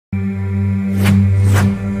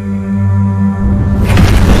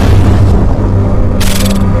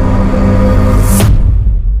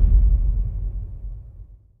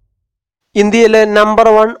ഇന്ത്യയിലെ number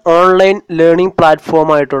 1 online learning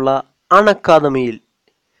പ്ലാറ്റ്ഫോമായിട്ടുള്ള അൺഅക്കാദമിയിൽ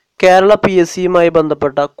Kerala PSCയുമായി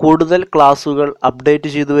ബന്ധപ്പെട്ട കൂടുതൽ ക്ലാസുകൾ അപ്ഡേറ്റ്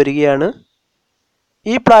ചെയ്തു വരികയാണ്.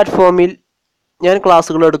 ഈ പ്ലാറ്റ്ഫോമിൽ ഞാൻ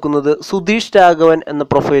ക്ലാസുകൾ എടുക്കുന്നത് സുധീഷ് രാഘവൻ എന്ന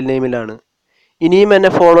പ്രൊഫൈൽ നെയിമിലാണ്. ഇനിയും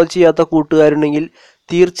എന്നെ ഫോളോ ചെയ്യാത്ത കൂട്ടുകാരുണ്ടെങ്കിൽ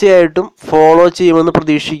തീർച്ചയായിട്ടും ഫോളോ ചെയ്യുമെന്ന്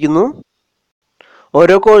പ്രതീക്ഷിക്കുന്നു.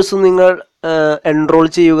 ഓരോ കോഴ്സും നിങ്ങൾ എൻറോൾ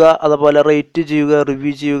ചെയ്യുക, അതുപോലെ റേറ്റ് ചെയ്യുക,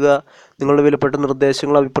 റിവ്യൂ ചെയ്യുക, നിങ്ങളുടെ വിലപ്പെട്ട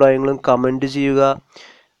നിർദ്ദേശങ്ങളും അഭിപ്രായങ്ങളും കമൻറ്റ് ചെയ്യുക.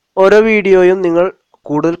 ഓരോ വീഡിയോയും നിങ്ങൾ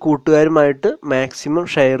കൂടുതൽ കൂട്ടുകാരുമായിട്ട് മാക്സിമം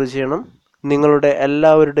ഷെയർ ചെയ്യണം. നിങ്ങളുടെ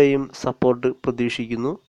എല്ലാവരുടെയും സപ്പോർട്ട്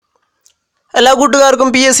പ്രതീക്ഷിക്കുന്നു. എല്ലാ കൂട്ടുകാർക്കും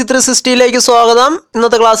PSC 360യിലേക്ക് സ്വാഗതം.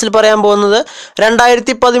 ഇന്നത്തെ ക്ലാസ്സിൽ പറയാൻ പോകുന്നത്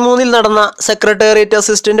 2013 നടന്ന സെക്രട്ടേറിയറ്റ്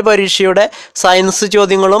അസിസ്റ്റന്റ് പരീക്ഷയുടെ സയൻസ്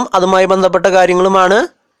ചോദ്യങ്ങളും അതുമായി ബന്ധപ്പെട്ട കാര്യങ്ങളുമാണ്.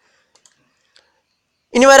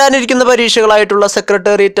 ഇനി വരാനിരിക്കുന്ന പരീക്ഷകളായിട്ടുള്ള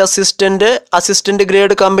secretariat assistant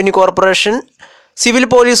grade company corporation, civil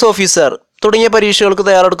police officer തുടങ്ങിയ പരീക്ഷകൾക്ക്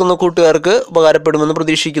തയ്യാറെടുക്കുന്ന കൂട്ടുകാർക്ക് ഉപകാരപ്പെടുമെന്ന്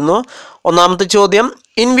പ്രതീക്ഷിക്കുന്നു. ഒന്നാമത്തെ ചോദ്യം,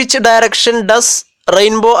 in which direction does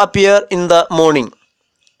rainbow appear in the morning?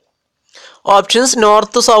 Options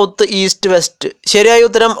north, south, east, west. ശരിയായ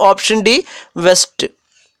ഉത്തരം ഓപ്ഷൻ ഡി, വെസ്റ്റ്.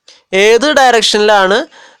 ഏത് ഡയറക്ഷനിലാണ്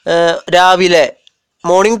രാവിലെ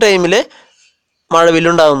മോർണിംഗ് ടൈമിൽ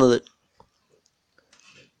മഴവില്ലുണ്ടാകുന്നത്?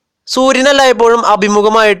 സൂര്യനല്ല എപ്പോഴും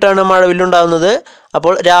അഭിമുഖമായിട്ടാണ് മഴവില്ലുണ്ടാകുന്നത്.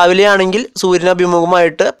 അപ്പോൾ രാവിലെ ആണെങ്കിൽ സൂര്യൻ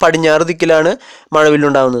അഭിമുഖമായിട്ട് പടിഞ്ഞാറ് ദിക്കിലാണ്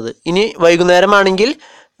മഴവില്ലുണ്ടാകുന്നത്. ഇനി വൈകുന്നേരമാണെങ്കിൽ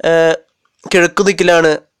കിഴക്ക്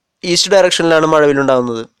ദിക്കിലാണ്, ഈസ്റ്റ് ഡയറക്ഷനിലാണ്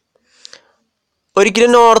മഴവില്ലുണ്ടാകുന്നത്.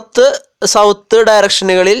 ഒരിക്കലും നോർത്ത് സൗത്ത്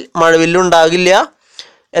ഡയറക്ഷനുകളിൽ മഴവില്ലുണ്ടാകില്ല.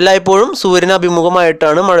 എല്ലായ്പ്പോഴും സൂര്യൻ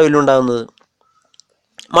അഭിമുഖമായിട്ടാണ് മഴവില്ലുണ്ടാകുന്നത്.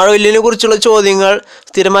 മഴവില്ലിനെ കുറിച്ചുള്ള ചോദ്യങ്ങൾ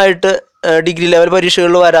സ്ഥിരമായിട്ട് ഡിഗ്രി ലെവൽ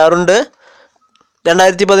പരീക്ഷകളിൽ വരാറുണ്ട്.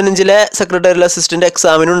 2015 സെക്രട്ടേറിയൽ അസിസ്റ്റന്റ്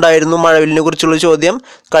എക്സാമിനുണ്ടായിരുന്നു മഴവില്ലിനെ കുറിച്ചുള്ള ചോദ്യം.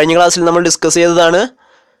 കഴിഞ്ഞ ക്ലാസ്സിൽ നമ്മൾ ഡിസ്കസ് ചെയ്തതാണ്.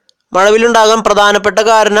 മഴവില്ലുണ്ടാകാൻ പ്രധാനപ്പെട്ട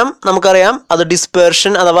കാരണം നമുക്കറിയാം, അത്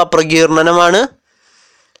ഡിസ്പേർഷൻ അഥവാ പ്രകീർണനമാണ്.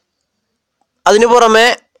 അതിനു പുറമെ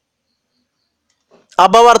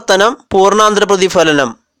അപവർത്തനം, പൂർണ്ണാന്തര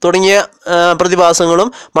പ്രതിഫലനം തുടങ്ങിയ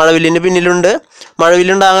പ്രതിഭാസങ്ങളും മഴവില്ലിന് പിന്നിലുണ്ട്.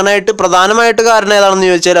 മഴവില്ലുണ്ടാകാനായിട്ട് പ്രധാനമായിട്ട് കാരണം ഏതാണെന്ന്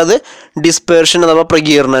ചോദിച്ചാൽ അത് ഡിസ്പേർഷൻ അഥവാ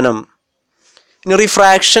പ്രകീർണനം. ഇനി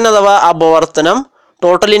റിഫ്രാക്ഷൻ അഥവാ അപവർത്തനം,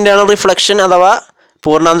 ടോട്ടൽ ഇൻറ്റേർണൽ റിഫ്ലക്ഷൻ അഥവാ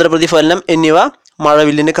പൂർണ്ണാന്തര പ്രതിഫലനം എന്നിവ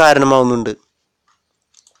മഴവില്ലിന് കാരണമാവുന്നുണ്ട്.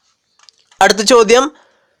 അടുത്ത ചോദ്യം,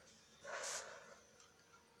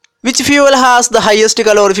 which fuel has the highest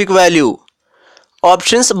calorific value?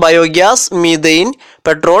 Options biogas, methane,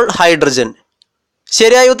 petrol, hydrogen.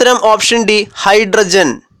 ശരിയായ ഉത്തരം ഓപ്ഷൻ ഡി, ഹൈഡ്രജൻ.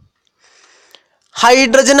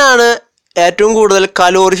 ഹൈഡ്രജനാണ് ഏറ്റവും കൂടുതൽ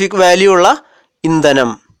കലോറിഫിക് വാല്യൂ ഉള്ള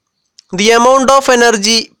ഇന്ധനം. The amount of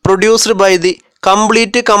energy produced by the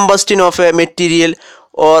complete combustion of a material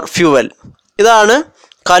or fuel. ഇതാണ്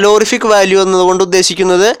calorific value എന്നതുകൊണ്ട്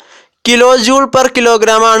ഉദ്ദേശിക്കുന്നത്. Kilo joule per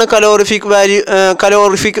kilogram ആണ് കലോറിഫിക്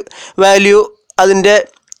വാല്യൂ അതിൻ്റെ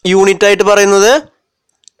യൂണിറ്റ് ആയിട്ട് പറയുന്നത്.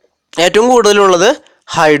 ഏറ്റവും കൂടുതലുള്ളത്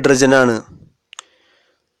ഹൈഡ്രജൻ ആണ്.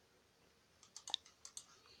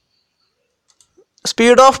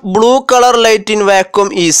 Speed of blue colour light in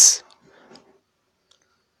vacuum is?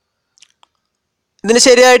 ഇതിന്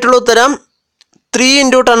ശരിയായിട്ടുള്ള ഉത്തരം 3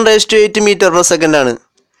 × 10⁸ m/s ആണ്.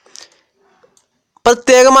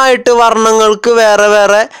 പ്രത്യേകമായിട്ട് വർണ്ണങ്ങൾക്ക് വേറെ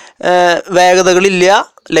വേറെ വേഗതകളില്ല.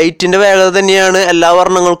 ലൈറ്റിൻ്റെ വേഗത തന്നെയാണ് എല്ലാ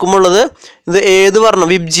വർണ്ണങ്ങൾക്കും ഉള്ളത്. ഇത് ഏത് വർണ്ണം,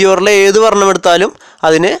 വിബ്ജിയോറിലെ ഏത് വർണ്ണം എടുത്താലും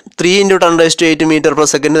അതിന് 3 × 10⁸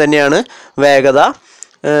 m/s തന്നെയാണ് വേഗത.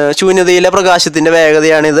 ശൂന്യതയിലെ പ്രകാശത്തിൻ്റെ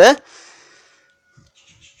വേഗതയാണിത്.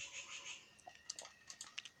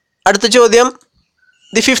 അടുത്ത ചോദ്യം,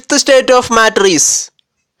 The fifth state of matter is?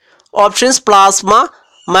 Options plasma,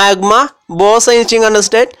 magma, Bose-Einstein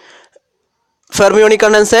condensate, fermionic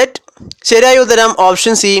condensate. ശരിയായ ഉത്തരം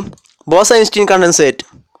ഓപ്ഷൻ സി, Bose-Einstein condensate.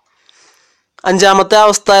 അഞ്ചാമത്തെ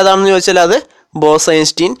അവസ്ഥ ഏതാണെന്ന് ചോദിച്ചാൽ അത്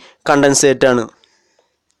Bose-Einstein condensate ആണ്.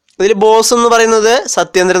 ഇതിൽ ബോസ് എന്ന് പറയുന്നത്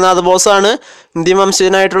സത്യേന്ദ്രനാഥ് ബോസ് ആണ്. Indian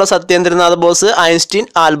വംശജനായിട്ടുള്ള Satyendranath boss, Einstein,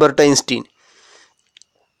 Albert Einstein.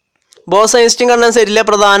 Bose-Einstein കണ്ടൻസേറ്റിലെ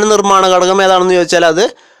പ്രധാന നിർമ്മാണ ഘടകം ഏതാണെന്ന് ചോദിച്ചാൽ അത്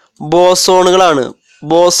ബോസോണുകളാണ്.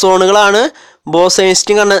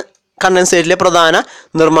 ബോസ്-ഐൻസ്റ്റീൻ കണ്ടൻസേറ്റിലെ പ്രധാന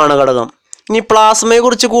നിർമ്മാണ ഘടകം. ഇനി പ്ലാസ്മയെ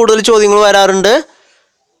കുറിച്ച് കൂടുതൽ ചോദ്യങ്ങൾ വരാറുണ്ട്.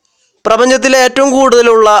 പ്രപഞ്ചത്തിലെ ഏറ്റവും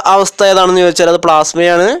കൂടുതലുള്ള അവസ്ഥ ഏതാണെന്ന് ചോദിച്ചാൽ അത്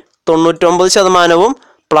പ്ലാസ്മയാണ്. 99%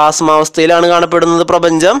 പ്ലാസ്മാവസ്ഥയിലാണ് കാണപ്പെടുന്നത്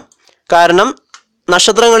പ്രപഞ്ചം. കാരണം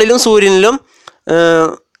നക്ഷത്രങ്ങളിലും സൂര്യനിലും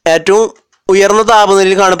ഏറ്റവും ഉയർന്ന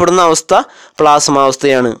താപനിലയിൽ കാണപ്പെടുന്ന അവസ്ഥ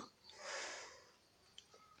പ്ലാസ്മാവസ്ഥയാണ്.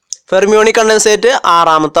 ഫെർമിയോണിക് കണ്ടൻസേറ്റ്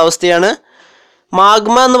 6ാമത്തെ അവസ്ഥയാണ്.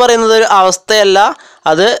 മാഗ്മ എന്ന് പറയുന്നത് ഒരു അവസ്ഥയല്ല,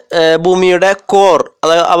 അത് ഭൂമിയുടെ കോർ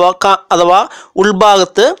അഥവാ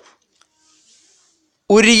ഉൾഭാഗത്ത്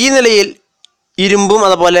ഉരുകിയ നിലയിൽ ഇരുമ്പും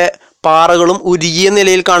അതുപോലെ പാറകളും ഉരുകിയ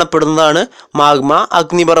നിലയിൽ കാണപ്പെടുന്നതാണ് മാഗ്മ.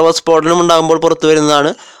 അഗ്നിപർവ്വ സ്ഫോടനം ഉണ്ടാകുമ്പോൾ പുറത്തു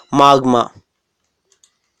വരുന്നതാണ് മാഗ്മ.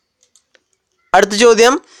 അടുത്ത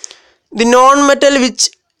ചോദ്യം, the non metal which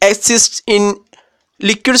exist in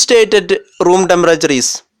liquid state at room temperature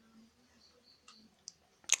is.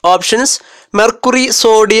 Options mercury,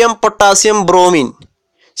 sodium, potassium, bromine.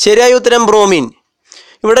 ശരിയായ ഉത്തരം ബ്രോമിൻ.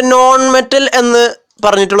 ഇവിടെ നോൺ മെറ്റൽ എന്ന്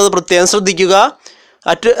പറഞ്ഞിട്ടുള്ളത് പ്രത്യേകം ശ്രദ്ധിക്കുക.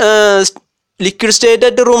 Liquid state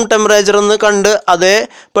at room temperature എന്ന് കണ്ട്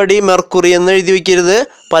അതേപടി മെർക്കുറി എന്ന് എഴുതി വയ്ക്കരുത്.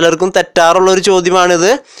 പലർക്കും തെറ്റാറുള്ളൊരു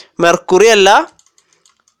ചോദ്യമാണിത്. മെർക്കുറി അല്ല,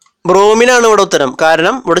 ബ്രോമിനാണ് ഇവിടെ ഉത്തരം.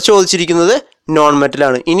 കാരണം ഇവിടെ ചോദിച്ചിരിക്കുന്നത് നോൺ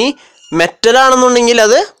മെറ്റലാണ്. ഇനി മെറ്റലാണെന്നുണ്ടെങ്കിൽ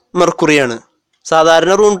അത് മെർക്കുറിയാണ്.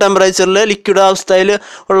 സാധാരണ റൂം ടെമ്പറേച്ചറിൽ ലിക്വിഡ് അവസ്ഥയിൽ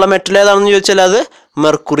ഉള്ള മെറ്റൽ ഏതാണെന്ന് ചോദിച്ചാൽ അത്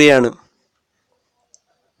മെർക്കുറിയാണ്.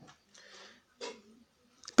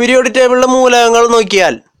 പീരിയോഡിക് ടേബിളിലെ മൂലകങ്ങൾ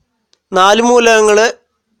നോക്കിയാൽ 4 മൂലകങ്ങൾ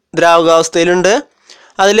ദ്രാവകാവസ്ഥയിലുണ്ട്.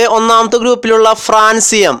 അതിൽ ഒന്നാമത്തെ ഗ്രൂപ്പിലുള്ള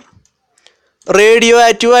ഫ്രാൻസിയം റേഡിയോ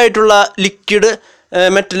ആക്റ്റീവ് ആയിട്ടുള്ള ലിക്വിഡ്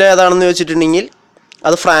മെറ്റൽ ഏതാണെന്ന് ചോദിച്ചിട്ടുണ്ടെങ്കിൽ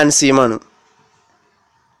അത് ഫ്രാൻസിയമാണ്.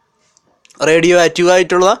 റേഡിയോ ആക്റ്റീവ്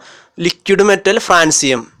ആയിട്ടുള്ള ലിക്വിഡ് മെറ്റൽ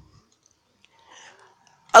ഫ്രാൻസിയം.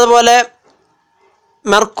 അതുപോലെ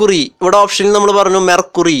മെർക്കുറി, ഇവിടെ ഓപ്ഷനിൽ നമ്മൾ പറഞ്ഞു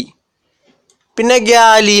മെർക്കുറി. പിന്നെ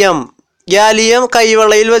ഗാലിയം. ഗാലിയം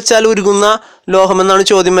കൈവളയിൽ വെച്ചാൽ ഉരുകുന്ന ലോഹമെന്നാണ്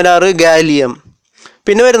ചോദ്യം വരാറ്, ഗാലിയം.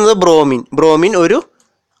 പിന്നെ വരുന്നത് ബ്രോമിൻ. ബ്രോമിൻ ഒരു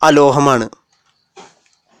അലോഹമാണ്.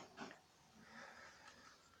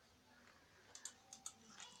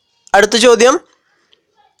 അടുത്ത ചോദ്യം,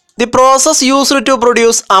 the process used to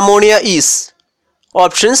produce ammonia is.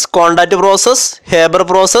 Options contact process, Haber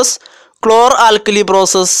process, ക്ലോർ alkali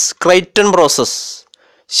process, Creighton process.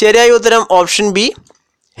 ശരിയായ ഉത്തരം ഓപ്ഷൻ ബി,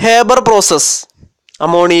 ഹേബർ പ്രോസസ്.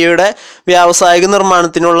 അമോണിയയുടെ വ്യാവസായിക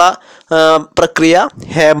നിർമ്മാണത്തിനുള്ള പ്രക്രിയ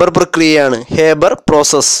ഹേബർ പ്രക്രിയയാണ്, ഹേബർ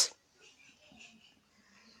പ്രോസസ്.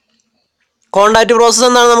 കോണ്ടാക്റ്റ് പ്രോസസ്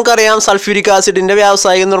എന്നാണ് നമുക്കറിയാം. സൾഫ്യൂരിക് ആസിഡിൻ്റെ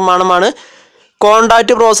വ്യാവസായിക നിർമ്മാണമാണ്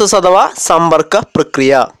കോണ്ടാക്റ്റ് പ്രോസസ് അഥവാ സമ്പർക്ക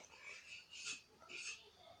പ്രക്രിയ.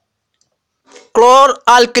 ക്ലോർ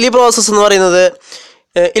ആൽക്കലി പ്രോസസ് എന്ന് പറയുന്നത്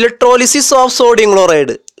electrolysis of sodium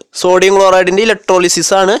chloride. Sodium ക്ലോറൈഡിൻ്റെ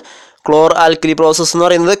electrolysis ആണ് ക്ലോർ ആൽക്കലി പ്രോസസ് എന്ന്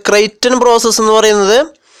പറയുന്നത്. ക്രൈറ്റൺ പ്രോസസ് എന്ന് പറയുന്നത്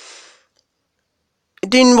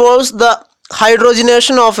it involves the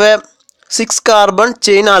hydrogenation of A 6 carbon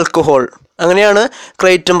chain alcohol. അങ്ങനെയാണ്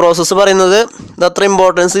ക്രൈറ്റൺ പ്രോസസ്സ് പറയുന്നത്. ഇത് അത്ര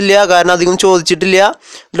ഇമ്പോർട്ടൻസ് ഇല്ല, കാരണം അധികം ചോദിച്ചിട്ടില്ല.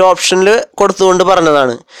 ഇതിൽ ഓപ്ഷനിൽ കൊടുത്തുകൊണ്ട്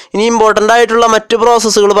പറഞ്ഞതാണ്. ഇനി ഇമ്പോർട്ടൻ്റ് ആയിട്ടുള്ള മറ്റ്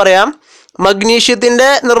പ്രോസസ്സുകൾ പറയാം. മഗ്നീഷ്യത്തിൻ്റെ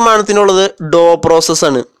നിർമ്മാണത്തിനുള്ളത് ഡോ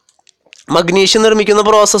പ്രോസസ്സാണ്. മഗ്നീഷ്യം നിർമ്മിക്കുന്ന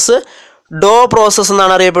പ്രോസസ്സ് ഡോ പ്രോസസ്സ്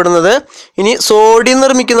എന്നാണ് അറിയപ്പെടുന്നത്. ഇനി സോഡിയം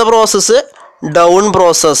നിർമ്മിക്കുന്ന പ്രോസസ്സ് ഡൗൺ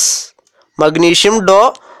പ്രോസസ്സ്. മഗ്നീഷ്യം ഡോ,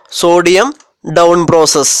 sodium down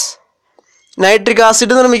process. Nitric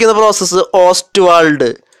acid നിർമ്മിക്കുന്ന പ്രോസസ്സ് ഓസ്റ്റ്വാൾഡ്.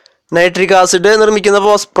 നൈട്രിക് ആസിഡ് നിർമ്മിക്കുന്ന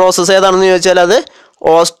പ്രോസസ്സ് ഏതാണെന്ന് ചോദിച്ചാൽ അത്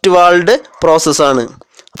ഓസ്റ്റ്വാൾഡ് പ്രോസസ്സാണ്.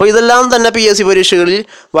 അപ്പോൾ ഇതെല്ലാം തന്നെ PSC പരീക്ഷകളിൽ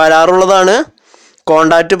വരാറുള്ളതാണ്.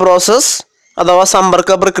 കോണ്ടാക്റ്റ് പ്രോസസ്സ് അഥവാ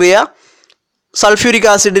സമ്പർക്ക പ്രക്രിയ, സൾഫ്യൂരിക്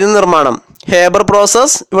ആസിഡിൻ്റെ നിർമ്മാണം. ഹേബർ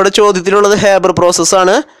പ്രോസസ്സ്, ഇവിടെ ചോദ്യത്തിലുള്ളത് ഹേബർ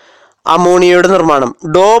പ്രോസസ്സാണ്, അമോണിയയുടെ നിർമ്മാണം.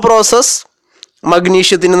 ഡോ പ്രോസസ്സ്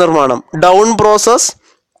മഗ്നീഷ്യത്തിൻ്റെ നിർമ്മാണം. ഡൗൺ പ്രോസസ്സ്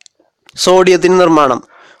സോഡിയത്തിൻ്റെ നിർമ്മാണം.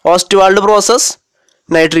 ഓസ്റ്റ്വാൾഡ് പ്രോസസ്സ്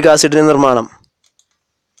നൈട്രിക് ആസിഡിൻ്റെ നിർമ്മാണം.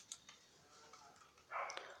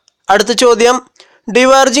 അടുത്ത ചോദ്യം,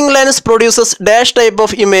 ഡിവേർജിംഗ് lens produces dash type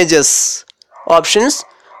of images. Options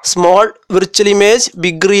small virtual image,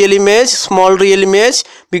 big real image, small real image,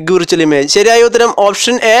 big virtual image. ശരിയായ ഉത്തരം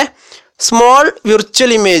option A, small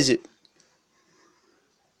virtual image.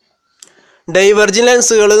 ഡൈവർജിംഗ്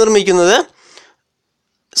ലെൻസുകൾ നിർമ്മിക്കുന്നത്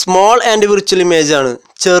സ്മോൾ ആൻഡ് വിർച്വൽ ഇമേജ് ആണ്.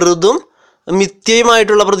 ചെറുതും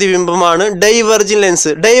മിഥ്യയുമായിട്ടുള്ള പ്രതിബിംബമാണ് ഡൈവർജിംഗ്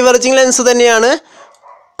ലെൻസ്. ഡൈവർജിംഗ് ലെൻസ് തന്നെയാണ്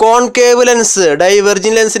കോൺകേവ് ലെൻസ്.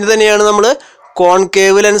 ഡൈവർജിംഗ് ലെൻസിന് തന്നെയാണ് നമ്മൾ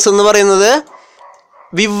concave lens എന്ന് പറയുന്നത്.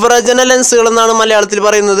 വിവ്രജന ലെൻസുകൾ എന്നാണ് മലയാളത്തിൽ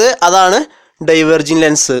പറയുന്നത്. അതാണ് ഡൈവർജിംഗ്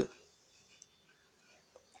ലെൻസ്.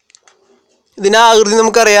 ഇതിൻ്റെ ആകൃതി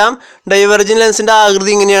നമുക്കറിയാം. ഡൈവർജിംഗ് ലെൻസിൻ്റെ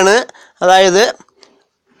ആകൃതി ഇങ്ങനെയാണ്. അതായത്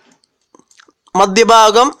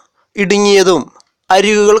മധ്യഭാഗം ഇടുങ്ങിയതും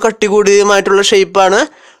അരികുകൾ കട്ടികൂടിയതുമായിട്ടുള്ള ഷേപ്പാണ്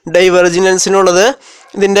ഡൈവർജിംഗ് ലെൻസിനുള്ളത്.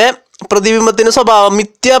 ഇതിൻ്റെ പ്രതിബിംബത്തിൻ്റെ സ്വഭാവം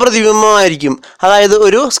മിഥ്യാപ്രതിബിംബമായിരിക്കും. അതായത്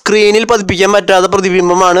ഒരു സ്ക്രീനിൽ പതിപ്പിക്കാൻ പറ്റാത്ത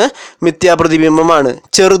പ്രതിബിംബമാണ് മിഥ്യാപ്രതിബിംബമാണ്.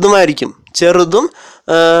 ചെറുതുമായിരിക്കും, ചെറുതും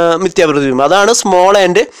മിഥ്യാപ്രതിബിംബം. അതാണ് സ്മോൾ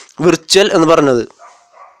ആൻഡ് വിർച്വൽ എന്ന് പറഞ്ഞത്.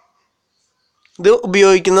 ഇത്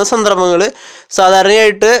ഉപയോഗിക്കുന്ന സന്ദർഭങ്ങൾ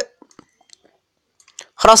സാധാരണയായിട്ട്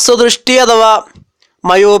ഹ്രസ്വദൃഷ്ടി അഥവാ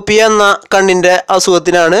മയോപ്പിയ എന്ന കണ്ണിൻ്റെ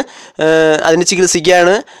അസുഖത്തിനാണ്. അതിന്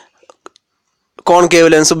ചികിത്സിക്കാണ് കോൺകേവ്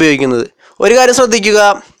ലെൻസ് ഉപയോഗിക്കുന്നത്. ഒരു കാര്യം ശ്രദ്ധിക്കുക,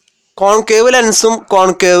 കോൺകേവ് ലെൻസും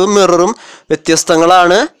കോൺകേവ് മിററും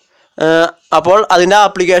വ്യത്യസ്തങ്ങളാണ്. അപ്പോൾ അതിൻ്റെ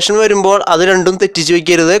ആപ്ലിക്കേഷൻ വരുമ്പോൾ അത് രണ്ടും തെറ്റിച്ച്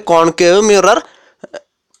വയ്ക്കരുത്. കോൺകേവ്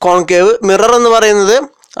മിറർ എന്ന് പറയുന്നത്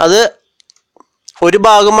അത് ഒരു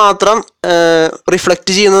ഭാഗം മാത്രം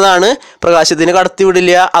റിഫ്ലക്റ്റ് ചെയ്യുന്നതാണ്, പ്രകാശത്തിന്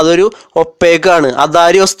കടത്തിവിടില്ല. അതൊരു ഒപ്പേക്കാണ്,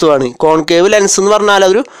 അതാര്യ വസ്തുവാണ്. കോൺകേവ് ലെൻസ് എന്ന് പറഞ്ഞാൽ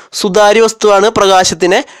അതൊരു സുതാര്യ വസ്തുവാണ്,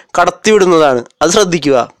 പ്രകാശത്തിനെ കടത്തിവിടുന്നതാണ്. അത്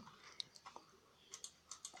ശ്രദ്ധിക്കുക.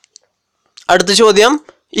 അടുത്ത ചോദ്യം,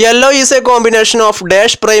 yellow is A combination of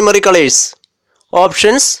dash primary colours.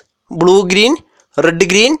 Options blue green, red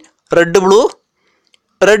green, red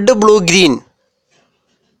blue green.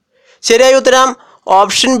 ശരിയായ ഉത്തരം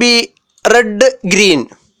ഓപ്ഷൻ ബി, റെഡ് ഗ്രീൻ.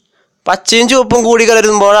 പച്ചയും ചുവപ്പും കൂടി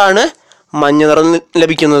കലരുമ്പോഴാണ് മഞ്ഞ നിറം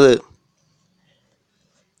ലഭിക്കുന്നത്.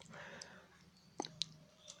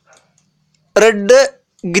 റെഡ്,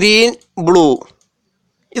 ഗ്രീൻ, ബ്ലൂ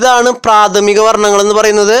ഇതാണ് പ്രാഥമിക വർണ്ണങ്ങൾ എന്ന്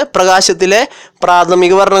പറയുന്നത്. പ്രകാശത്തിലെ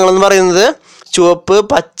പ്രാഥമിക വർണ്ണങ്ങൾ എന്ന് പറയുന്നത് ചുവപ്പ്,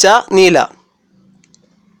 പച്ച, നീല.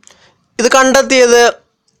 ഇത് കണ്ടെത്തിയത്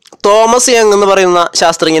തോമസ് യങ് എന്ന് പറയുന്ന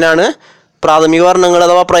ശാസ്ത്രജ്ഞനാണ്. പ്രാഥമിക വർണ്ണങ്ങൾ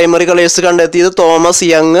അഥവാ പ്രൈമറി കളേഴ്സ് കണ്ടെത്തിയത് തോമസ്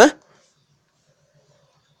യങ്.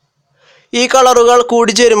 ഈ കളറുകൾ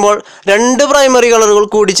കൂടിച്ചേരുമ്പോൾ, രണ്ട് പ്രൈമറി കളറുകൾ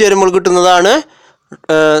കൂടിച്ചേരുമ്പോൾ കിട്ടുന്നതാണ്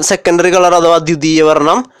സെക്കൻഡറി കളർ അഥവാ ദ്വിതീയ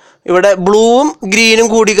വർണ്ണം. ഇവിടെ ബ്ലൂവും ഗ്രീനും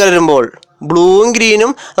കൂടി കലരുമ്പോൾ, ബ്ലൂവും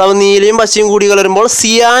ഗ്രീനും അഥവാ നീലയും പച്ചയും കൂടി കലരുമ്പോൾ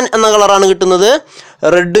സിയാൻ എന്ന കളറാണ് കിട്ടുന്നത്.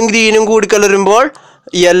 റെഡും ഗ്രീനും കൂടി കലരുമ്പോൾ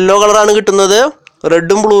യെല്ലോ കളറാണ് കിട്ടുന്നത്.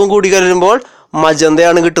 റെഡും ബ്ലൂവും കൂടി കലരുമ്പോൾ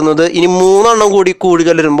മജന്തയാണ് കിട്ടുന്നത്. ഇനി മൂന്നെണ്ണം കൂടി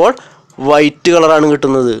കലരുമ്പോൾ വൈറ്റ് കളറാണ്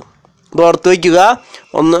കിട്ടുന്നത്. ഇത് ഓർത്ത് വയ്ക്കുക.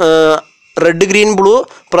 Red, green, blue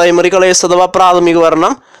primary colours അഥവാ പ്രാഥമിക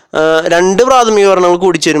വർണ്ണം. രണ്ട് പ്രാഥമിക വർണ്ണങ്ങൾ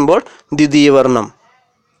കൂടിച്ചേരുമ്പോൾ ദ്വിതീയ വർണ്ണം.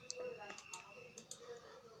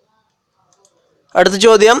 അടുത്ത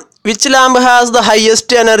ചോദ്യം, which lamp has the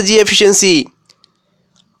highest energy efficiency.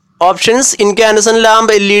 Options incandescent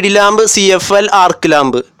lamp, LED lamp, CFL arc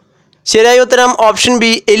lamp. ശരിയായ ഉത്തരം option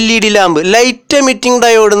B, LED lamp. Light emitting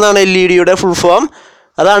diode എന്നാണ് LEDയുടെ ഫുൾ ഫോം.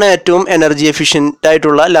 അതാണ് ഏറ്റവും എനർജി എഫിഷ്യൻ്റ്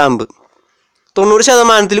ആയിട്ടുള്ള ലാമ്പ്.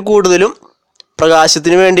 90% കൂടുതലും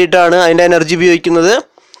പ്രകാശത്തിന് വേണ്ടിയിട്ടാണ് അതിൻ്റെ എനർജി ഉപയോഗിക്കുന്നത്.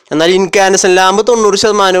 എന്നാൽ ഇൻകാൻഡസെന്റ് ലാമ്പ്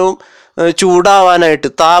 90% ചൂടാവാനായിട്ട്,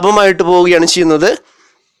 താപമായിട്ട് പോവുകയാണ് ചെയ്യുന്നത്.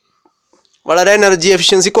 വളരെ എനർജി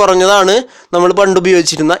എഫിഷ്യൻസി കുറഞ്ഞതാണ് നമ്മൾ പണ്ട്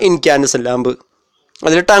ഉപയോഗിച്ചിരുന്ന ഇൻകാൻഡസെന്റ് ലാമ്പ്.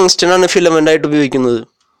 അതിൽ ടങ്സ്റ്റനാണ് ഫിലമെൻ്റ് ആയിട്ട് ഉപയോഗിക്കുന്നത്.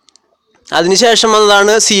 അതിനുശേഷം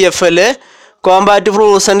വന്നതാണ് CFL compact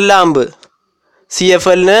fluorescent lamp.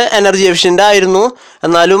 CFLന് energy efficient ആയിരുന്നു,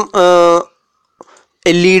 എന്നാലും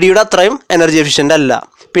LED അത്രയും എനർജി എഫിഷ്യൻ്റ് അല്ല.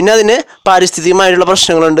 പിന്നെ അതിന് പാരിസ്ഥിതികമായിട്ടുള്ള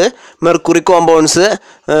പ്രശ്നങ്ങളുണ്ട്. മെർക്കുറി കോമ്പൗണ്ട്സ്,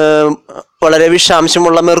 വളരെ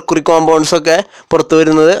വിഷാംശമുള്ള മെർക്കുറി കോമ്പൗണ്ട്സൊക്കെ പുറത്തു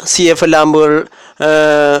വരുന്നത് CFL ലാമ്പുകൾ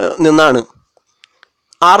നിന്നാണ്.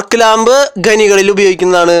 ആർക്ക് ലാമ്പ് ഖനികളിൽ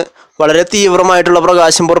ഉപയോഗിക്കുന്നതാണ്. വളരെ തീവ്രമായിട്ടുള്ള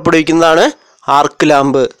പ്രകാശം പുറപ്പെടുവിക്കുന്നതാണ് ആർക്ക്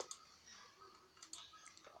lamp.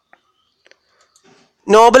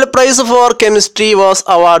 Nobel prize four chemistry was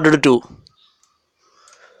awarded to.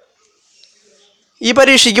 ഈ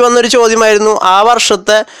പരീക്ഷയ്ക്ക് വന്നൊരു ചോദ്യമായിരുന്നു. ആ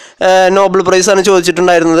വർഷത്തെ നോബൽ പ്രൈസാണ്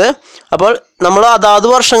ചോദിച്ചിട്ടുണ്ടായിരുന്നത്. അപ്പോൾ നമ്മൾ അതാത്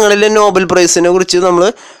വർഷങ്ങളിലെ നോബൽ പ്രൈസിനെ കുറിച്ച് നമ്മൾ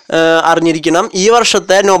അറിഞ്ഞിരിക്കണം. ഈ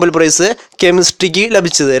വർഷത്തെ നോബൽ പ്രൈസ് കെമിസ്ട്രിക്ക്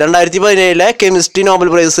ലഭിച്ചത്, 2017 കെമിസ്ട്രി നോബൽ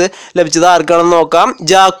പ്രൈസ് ലഭിച്ചത് ആർക്കാണെന്ന് നോക്കാം.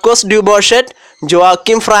 Jacques ഡ്യൂബോഷെറ്റ്,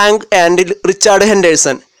 Joachim Frank and Richard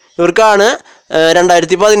Henderson. ഇവർക്കാണ്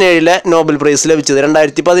 2017 Nobel prize ലഭിച്ചത്.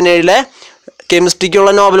 2017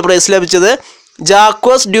 കെമിസ്ട്രിക്കുള്ള നോബൽ പ്രൈസ് ലഭിച്ചത്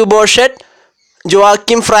Jacques ഡ്യൂബോഷെറ്റ്,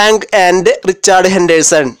 Joachim Frank and Richard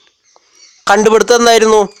Henderson. കണ്ടുപിടുത്തം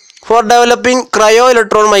എന്തായിരുന്നു? Four developing cryo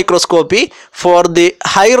electron microscopy for the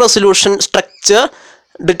high resolution structure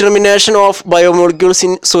determination of biomolecules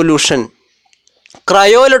in solution.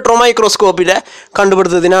 Cryo electron മൈക്രോസ്കോപ്പിലെ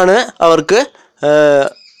കണ്ടുപിടുത്തത്തിനാണ് അവർക്ക്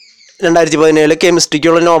 2017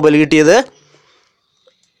 കെമിസ്ട്രിക്കുള്ള Nobel കിട്ടിയത്.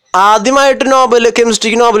 ആദ്യമായിട്ട്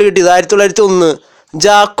കെമിസ്ട്രിക്ക് Nobel കിട്ടിയത് 1901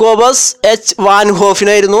 ജാക്കോബസ് H van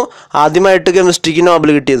ഹോഫിനായിരുന്നു ആദ്യമായിട്ട് കെമിസ്ട്രിക്ക് Nobel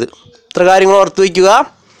കിട്ടിയത്. ഇത്ര കാര്യങ്ങൾ ഓർത്ത് വയ്ക്കുക.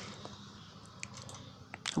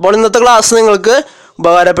 അപ്പോൾ ഇന്നത്തെ ക്ലാസ് നിങ്ങൾക്ക്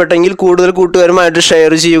ഉപകാരപ്പെട്ടെങ്കിൽ കൂടുതൽ കൂട്ടുകാരുമായിട്ട്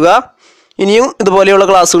ഷെയർ ചെയ്യുക. ഇനിയും ഇതുപോലെയുള്ള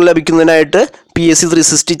ക്ലാസ്സുകൾ ലഭിക്കുന്നതിനായിട്ട് PSC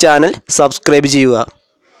 360 ചാനൽ സബ്സ്ക്രൈബ് ചെയ്യുക.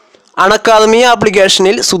 അക്കാദമി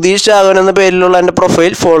ആപ്ലിക്കേഷനിൽ സുധീഷ് രാഘവൻ എന്ന പേരിലുള്ള എൻ്റെ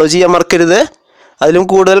പ്രൊഫൈൽ ഫോളോ ചെയ്യാൻ മറക്കരുത്. അതിലും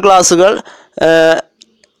കൂടുതൽ ക്ലാസ്സുകൾ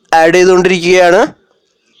ആഡ് ചെയ്തുകൊണ്ടിരിക്കുകയാണ്.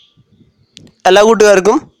 എല്ലാ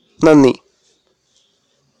കൂട്ടുകാർക്കും നന്ദി.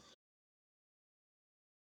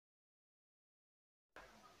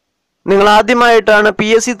 നിങ്ങൾ ആദ്യമായിട്ടാണ്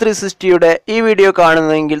PSC 360യുടെ ഈ വീഡിയോ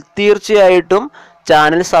കാണുന്നതെങ്കിൽ തീർച്ചയായിട്ടും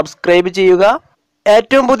ചാനൽ സബ്സ്ക്രൈബ് ചെയ്യുക.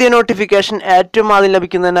 ഏറ്റവും പുതിയ നോട്ടിഫിക്കേഷൻ ഏറ്റവും ആദ്യം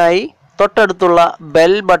ലഭിക്കുന്നതിനായി തൊട്ടടുത്തുള്ള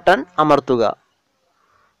ബെൽ ബട്ടൺ അമർത്തുക.